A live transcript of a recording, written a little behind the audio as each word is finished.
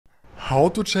How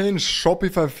to change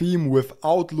Shopify theme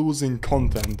without losing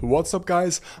content. What's up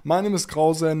guys, my name is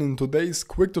Krause and in today's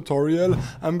quick tutorial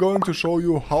I'm going to show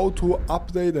you how to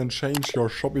update and change your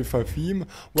Shopify theme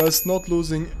whilst not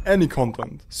losing any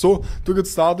content. So to get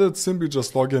started, simply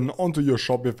just log in onto your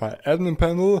Shopify admin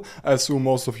panel. I assume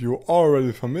most of you are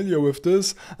already familiar with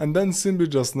this, and then simply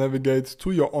just navigate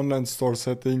to your online store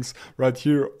settings right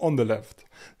here on the left.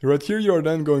 Right here you are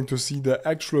then going to see the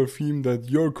actual theme that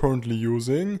you're currently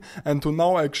using, and to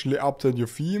now actually update your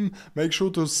theme, make sure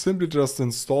to simply just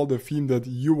install the theme that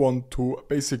you want to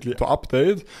basically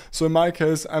update. So in my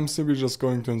case, I'm simply just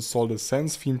going to install the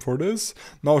Sense theme for this.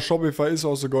 Now Shopify is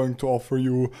also going to offer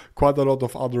you quite a lot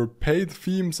of other paid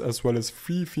themes as well as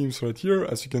free themes right here.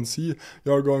 As you can see,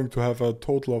 you're going to have a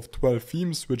total of 12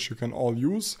 themes which you can all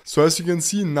use. So as you can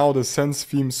see, now the Sense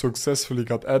theme successfully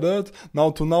got added.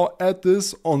 Now to add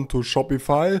this onto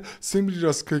Shopify, simply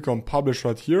just click on publish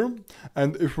right here,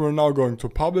 and if we're now going to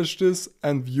publish this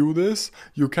and view this,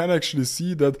 you can actually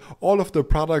see that all of the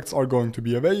products are going to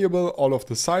be available, all of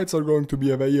the sites are going to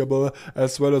be available,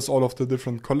 as well as all of the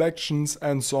different collections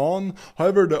and so on.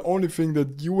 However, the only thing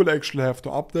that you will actually have to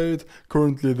update,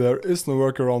 currently there is no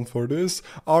workaround for this,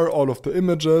 are all of the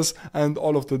images and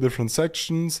all of the different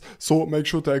sections. So make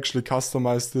sure to actually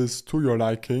customize this to your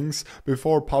likings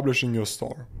before publishing your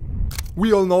store.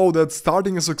 We all know that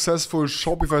starting a successful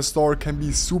Shopify store can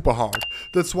be super hard.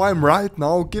 That's why I'm right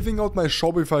now giving out my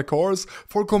Shopify course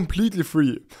for completely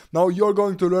free. Now you're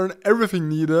going to learn everything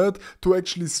needed to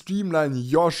actually streamline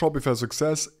your Shopify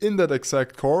success in that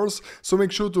exact course. So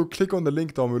make sure to click on the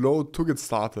link down below to get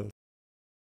started.